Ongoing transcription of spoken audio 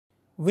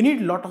We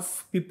need a lot of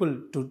people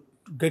to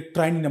get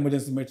trained in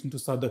emergency medicine to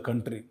serve the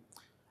country.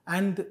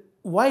 And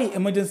why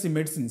emergency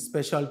medicine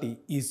specialty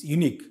is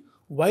unique,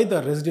 why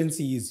the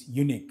residency is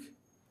unique?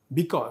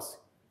 Because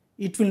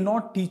it will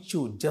not teach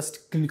you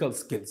just clinical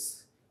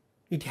skills.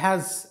 It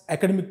has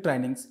academic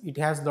trainings, it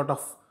has a lot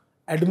of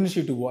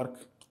administrative work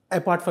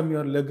apart from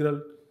your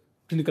regular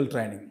clinical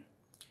training.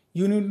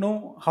 You need to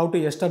know how to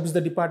establish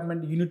the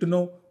department, you need to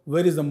know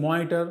where is the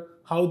monitor,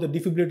 how the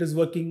defibrillator is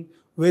working,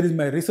 where is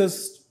my research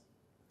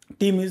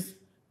team is,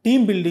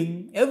 team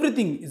building,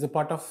 everything is a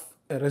part of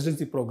a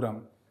residency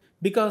program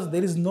because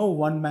there is no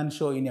one-man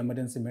show in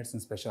emergency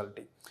medicine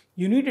specialty.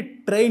 You need a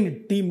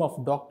trained team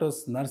of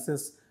doctors,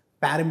 nurses,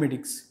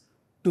 paramedics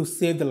to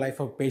save the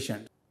life of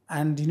patient.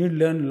 And you need to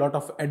learn a lot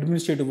of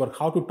administrative work,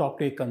 how to talk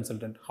to a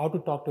consultant, how to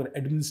talk to an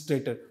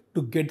administrator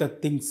to get the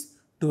things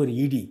to an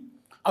ED,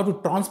 how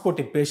to transport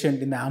a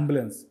patient in the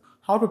ambulance,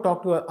 how to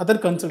talk to other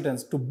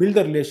consultants to build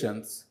the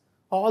relations.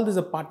 All this is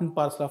a part and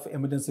parcel of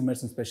emergency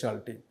medicine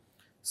specialty.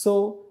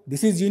 So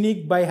this is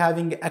unique by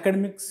having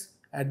academics,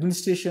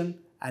 administration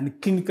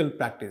and clinical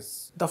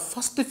practice. The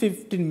first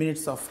 15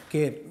 minutes of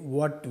care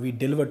what we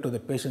deliver to the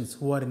patients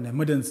who are in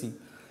emergency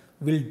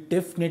will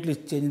definitely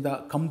change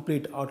the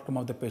complete outcome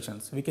of the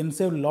patients. We can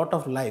save a lot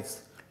of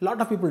lives. A lot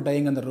of people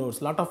dying on the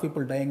roads, a lot of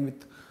people dying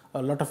with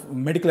a lot of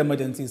medical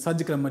emergencies,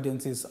 surgical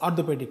emergencies,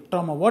 orthopedic,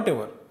 trauma,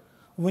 whatever.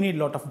 We need a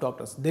lot of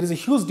doctors. There is a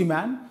huge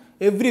demand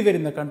everywhere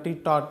in the country,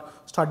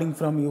 starting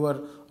from your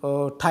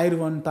tier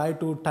 1, tier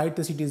 2, tier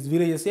 3 cities,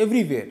 villages,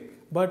 everywhere.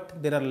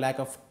 But there are lack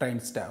of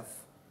trained staff.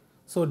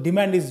 So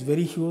demand is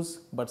very huge,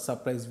 but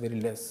supply is very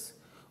less.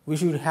 We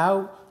should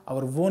have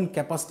our own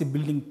capacity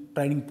building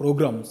training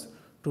programs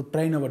to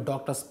train our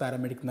doctors,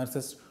 paramedic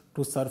nurses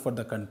to serve for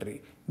the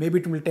country. Maybe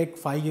it will take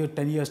 5 years,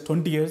 10 years,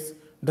 20 years,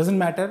 doesn't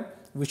matter.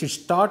 We should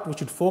start, we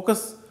should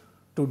focus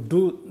to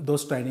do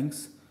those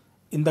trainings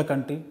in the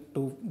country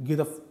to give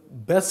the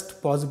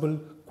best possible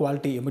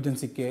quality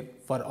emergency care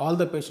for all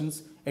the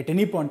patients at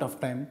any point of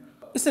time.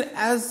 Listen,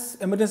 as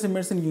emergency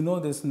medicine, you know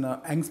this in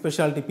young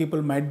specialty,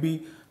 people might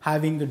be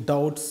having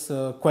doubts,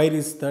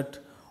 queries that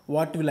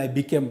what will I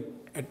become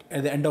at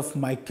the end of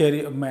my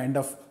career, end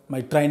of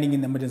my training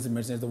in emergency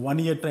medicine, the 1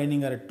 year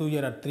training or a 2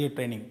 year or 3 year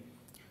training.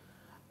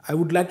 I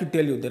would like to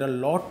tell you there are a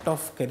lot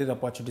of career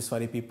opportunities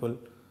for people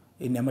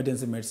in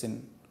emergency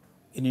medicine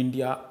in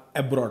India,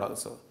 abroad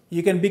also.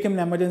 You can become an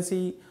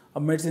emergency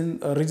medicine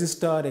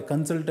registrar, a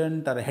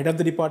consultant or a head of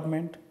the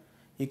department.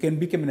 You can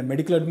become a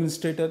medical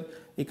administrator.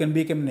 You can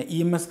become an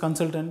EMS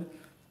consultant.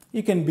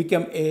 You can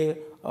become a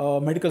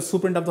medical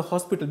superintendent of the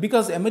hospital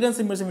because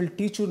emergency medicine will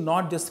teach you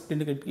not just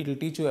clinical, it will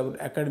teach you about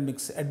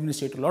academics,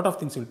 administrative, a lot of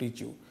things will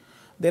teach you.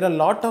 There are a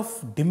lot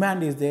of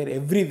demand is there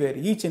everywhere,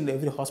 each and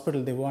every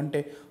hospital they want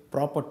a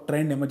proper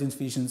trained emergency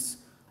physicians.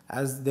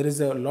 As there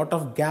is a lot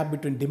of gap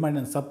between demand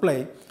and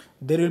supply,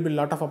 there will be a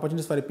lot of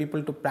opportunities for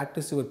people to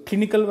practice your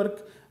clinical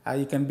work.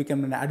 You can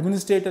become an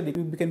administrator, you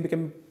can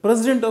become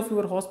president of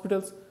your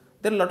hospitals.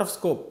 There are a lot of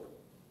scope.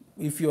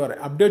 If you are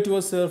update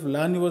yourself,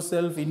 learn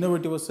yourself,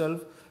 innovate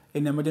yourself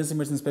in emergency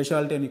medicine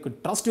specialty and you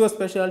could trust your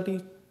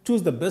specialty,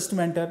 choose the best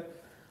mentor,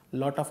 a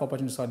lot of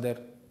opportunities are there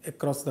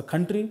across the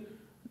country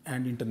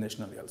and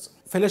internationally also.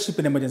 Fellowship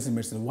in emergency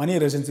medicine, 1 year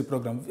residency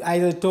program.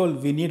 As I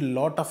told, we need a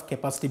lot of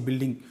capacity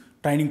building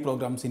training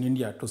programs in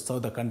India to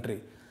serve the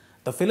country.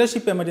 The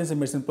Fellowship Emergency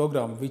Medicine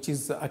program, which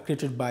is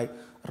accredited by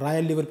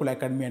Royal Liverpool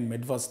Academy and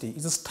Medvarsity,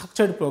 is a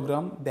structured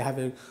program. They have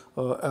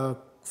a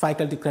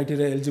faculty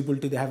criteria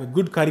eligibility, they have a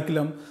good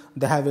curriculum,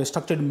 they have a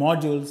structured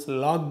modules,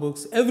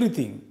 logbooks,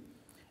 everything,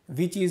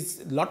 which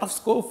is a lot of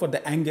scope for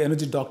the young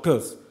energy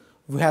doctors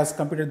who has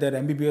completed their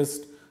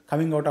MBBS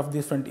coming out of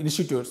different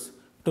institutes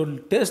to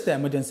test the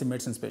emergency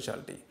medicine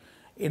specialty.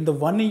 In the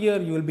 1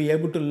 year, you will be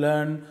able to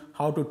learn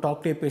how to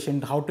talk to a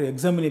patient, how to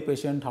examine a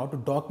patient, how to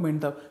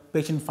document the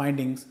patient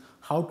findings,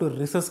 how to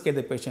resuscitate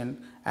the patient,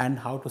 and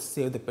how to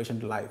save the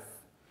patient life.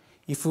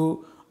 If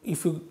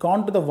you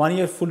gone to the 1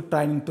 year full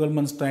training, 12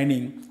 months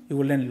training, you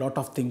will learn a lot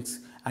of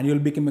things and you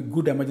will become a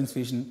good emergency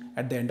physician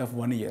at the end of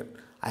 1 year.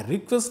 I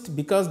request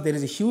because there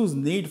is a huge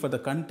need for the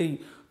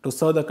country to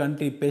serve the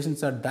country.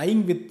 Patients are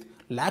dying with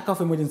lack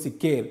of emergency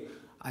care.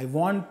 I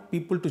want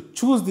people to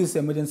choose this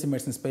emergency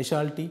medicine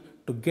specialty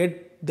to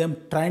get them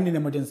trained in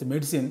emergency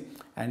medicine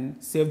and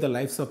save the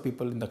lives of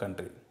people in the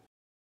country.